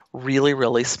down really,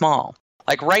 really small.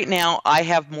 Like right now, I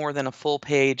have more than a full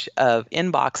page of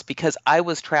inbox because I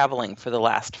was traveling for the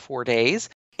last 4 days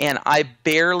and I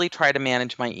barely try to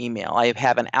manage my email. I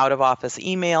have an out of office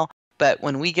email, but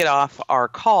when we get off our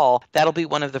call, that'll be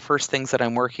one of the first things that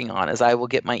I'm working on is I will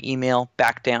get my email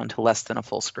back down to less than a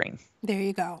full screen. There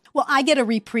you go. Well, I get a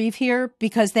reprieve here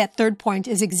because that third point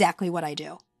is exactly what I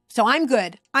do. So I'm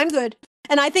good. I'm good.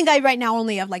 And I think I right now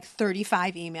only have like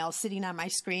 35 emails sitting on my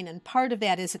screen. And part of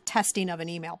that is a testing of an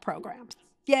email program.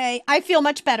 Yay. I feel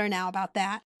much better now about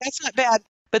that. That's not bad.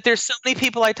 But there's so many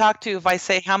people I talk to, if I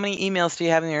say, how many emails do you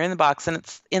have in your inbox? And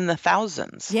it's in the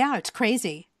thousands. Yeah, it's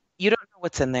crazy. You don't know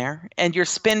what's in there. And you're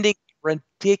spending a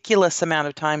ridiculous amount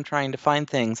of time trying to find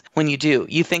things when you do.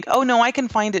 You think, oh, no, I can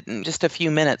find it in just a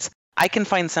few minutes. I can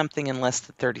find something in less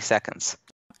than 30 seconds.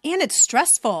 And it's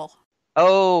stressful.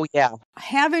 Oh, yeah.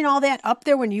 Having all that up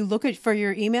there when you look at for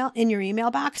your email in your email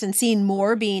box and seeing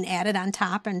more being added on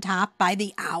top and top by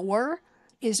the hour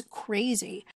is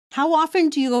crazy. How often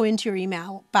do you go into your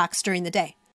email box during the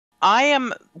day? I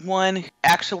am one who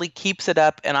actually keeps it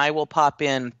up and I will pop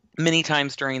in many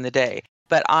times during the day.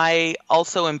 But I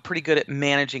also am pretty good at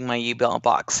managing my email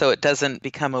box so it doesn't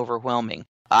become overwhelming.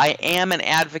 I am an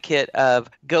advocate of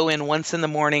go in once in the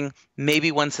morning,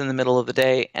 maybe once in the middle of the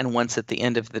day, and once at the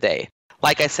end of the day.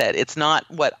 Like I said, it's not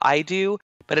what I do,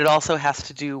 but it also has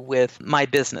to do with my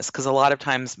business because a lot of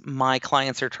times my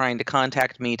clients are trying to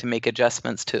contact me to make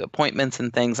adjustments to appointments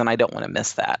and things, and I don't want to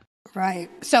miss that. Right.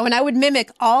 So, and I would mimic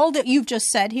all that you've just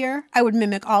said here. I would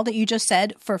mimic all that you just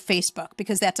said for Facebook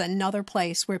because that's another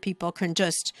place where people can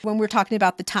just, when we're talking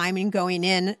about the timing going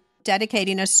in,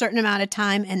 dedicating a certain amount of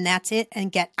time and that's it,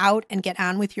 and get out and get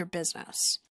on with your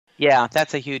business. Yeah,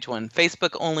 that's a huge one.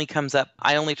 Facebook only comes up.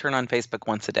 I only turn on Facebook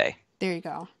once a day. There you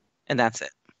go. And that's it.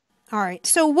 All right.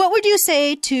 So what would you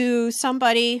say to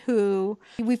somebody who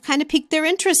we've kind of piqued their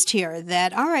interest here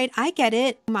that, all right, I get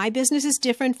it. My business is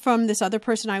different from this other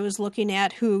person I was looking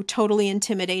at who totally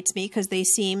intimidates me because they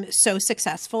seem so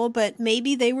successful, but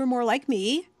maybe they were more like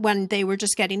me when they were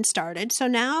just getting started. So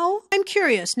now I'm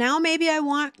curious. Now maybe I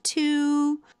want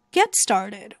to get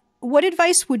started. What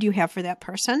advice would you have for that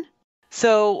person?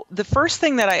 So the first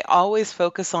thing that I always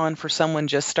focus on for someone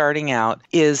just starting out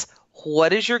is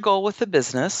what is your goal with the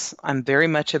business? I'm very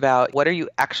much about what are you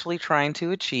actually trying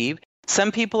to achieve?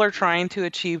 Some people are trying to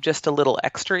achieve just a little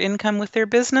extra income with their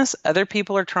business. Other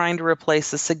people are trying to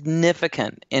replace a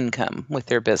significant income with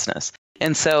their business.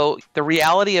 And so the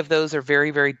reality of those are very,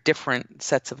 very different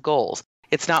sets of goals.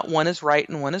 It's not one is right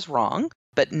and one is wrong,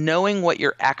 but knowing what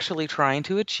you're actually trying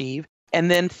to achieve.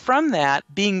 And then from that,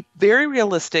 being very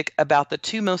realistic about the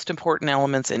two most important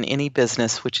elements in any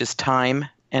business, which is time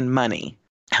and money.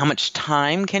 How much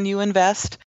time can you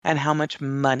invest and how much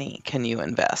money can you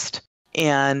invest?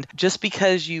 And just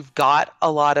because you've got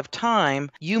a lot of time,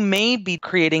 you may be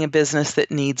creating a business that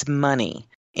needs money.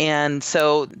 And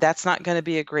so that's not going to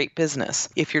be a great business.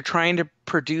 If you're trying to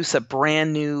produce a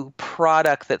brand new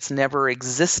product that's never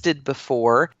existed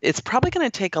before, it's probably going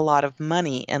to take a lot of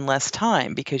money and less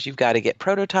time because you've got to get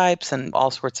prototypes and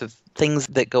all sorts of things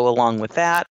that go along with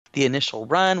that. The initial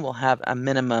run will have a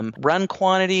minimum run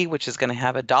quantity, which is going to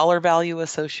have a dollar value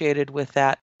associated with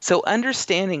that. So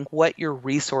understanding what your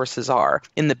resources are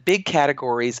in the big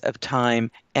categories of time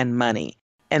and money,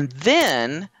 and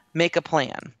then make a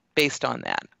plan based on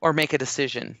that or make a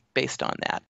decision based on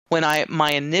that. When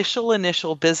my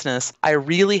initial business, I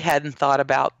really hadn't thought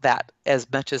about that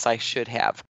as much as I should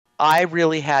have. I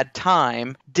really had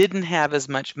time, didn't have as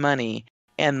much money.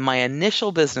 And my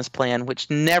initial business plan, which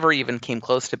never even came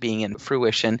close to being in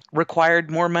fruition, required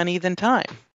more money than time.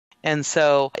 And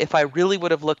so if I really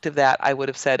would have looked at that, I would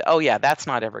have said, oh yeah, that's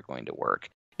not ever going to work.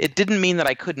 It didn't mean that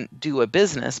I couldn't do a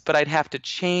business, but I'd have to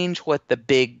change what the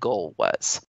big goal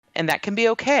was. And that can be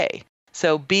okay.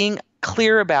 So being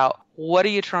clear about what are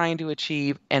you trying to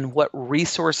achieve and what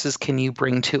resources can you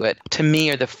bring to it, to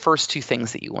me, are the first two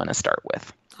things that you want to start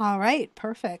with. All right,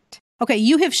 perfect. Okay,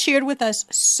 you have shared with us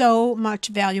so much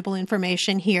valuable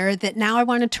information here that now I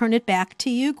want to turn it back to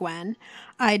you, Gwen.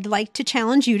 I'd like to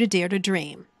challenge you to dare to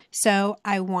dream. So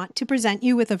I want to present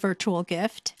you with a virtual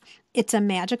gift. It's a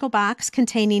magical box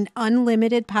containing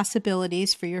unlimited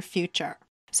possibilities for your future.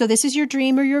 So this is your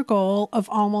dream or your goal of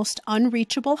almost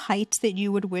unreachable heights that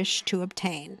you would wish to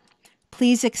obtain.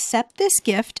 Please accept this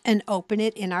gift and open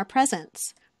it in our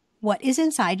presence. What is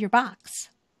inside your box?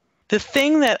 The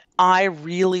thing that I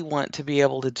really want to be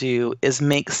able to do is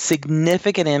make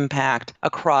significant impact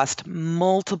across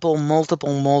multiple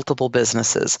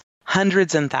businesses,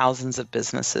 hundreds and thousands of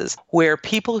businesses, where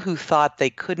people who thought they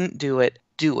couldn't do it,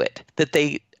 that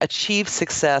they achieve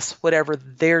success, whatever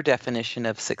their definition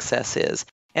of success is,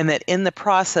 and that in the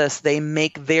process, they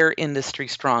make their industry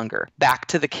stronger. Back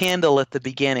to the candle at the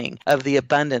beginning of the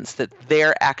abundance, that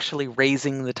they're actually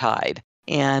raising the tide,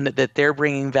 and that they're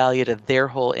bringing value to their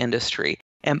whole industry.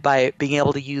 And by being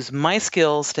able to use my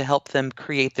skills to help them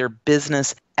create their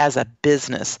business as a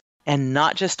business and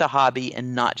not just a hobby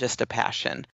and not just a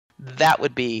passion, that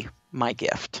would be my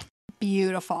gift.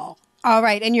 Beautiful. All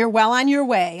right. And you're well on your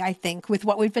way, I think, with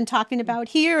what we've been talking about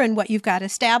here and what you've got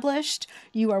established.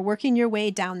 You are working your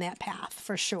way down that path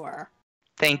for sure.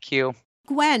 Thank you.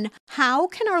 Gwen, how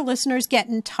can our listeners get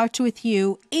in touch with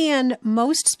you? And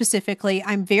most specifically,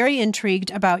 I'm very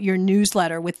intrigued about your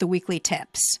newsletter with the weekly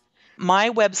tips. My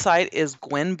website is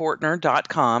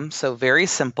gwenbortner.com, so very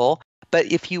simple. But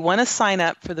if you want to sign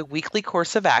up for the weekly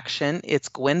course of action, it's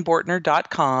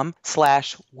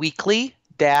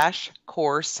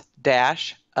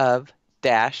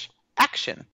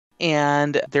gwenbortner.com/weekly-course-of-action.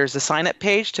 And there's a sign-up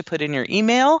page to put in your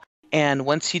email. And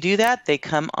once you do that, they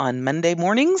come on Monday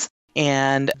mornings.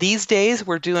 And these days,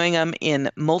 we're doing them in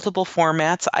multiple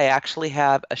formats. I actually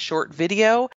have a short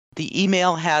video. The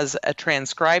email has a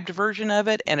transcribed version of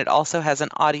it, and it also has an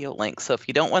audio link. So if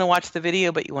you don't want to watch the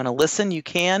video, but you want to listen, you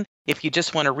can. If you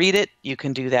just want to read it, you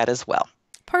can do that as well.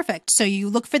 Perfect. So you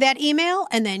look for that email,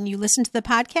 and then you listen to the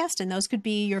podcast, and those could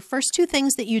be your first two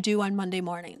things that you do on Monday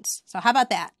mornings. So how about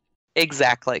that?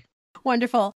 Exactly.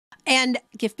 Wonderful. And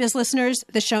Gift Biz listeners,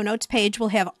 the show notes page will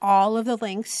have all of the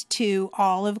links to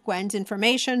all of Gwen's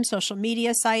information, social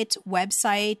media sites,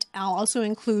 website. I'll also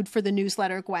include for the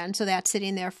newsletter, Gwen, so that's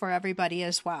sitting there for everybody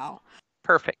as well.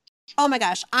 Perfect. Oh my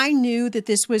gosh, I knew that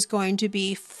this was going to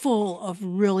be full of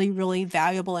really, really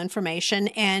valuable information,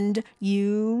 and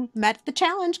you met the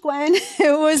challenge, Gwen.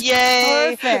 It was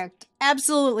Yay! Perfect.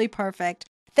 Absolutely perfect.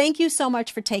 Thank you so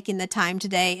much for taking the time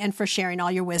today and for sharing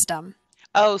all your wisdom.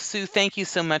 Oh, Sue, thank you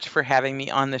so much for having me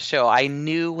on the show. I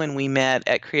knew when we met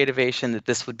at Creativation that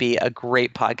this would be a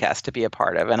great podcast to be a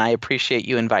part of, and I appreciate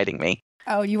you inviting me.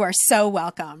 Oh, you are so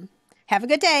welcome. Have a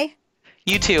good day.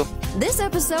 You too. This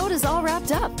episode is all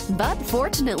wrapped up, but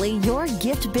fortunately, your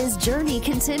Gift Biz journey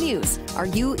continues. Are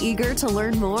you eager to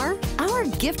learn more? Our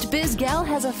Gift Biz gal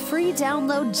has a free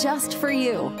download just for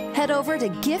you. Head over to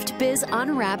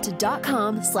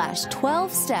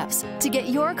giftbizunwrapped.com/12 steps to get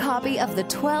your copy of the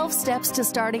 12 steps to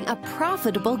starting a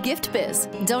profitable gift biz.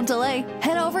 Don't delay.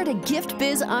 Head over to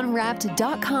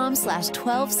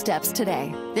giftbizunwrapped.com/12 steps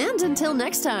today. And until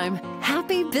next time,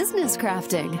 happy business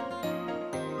crafting.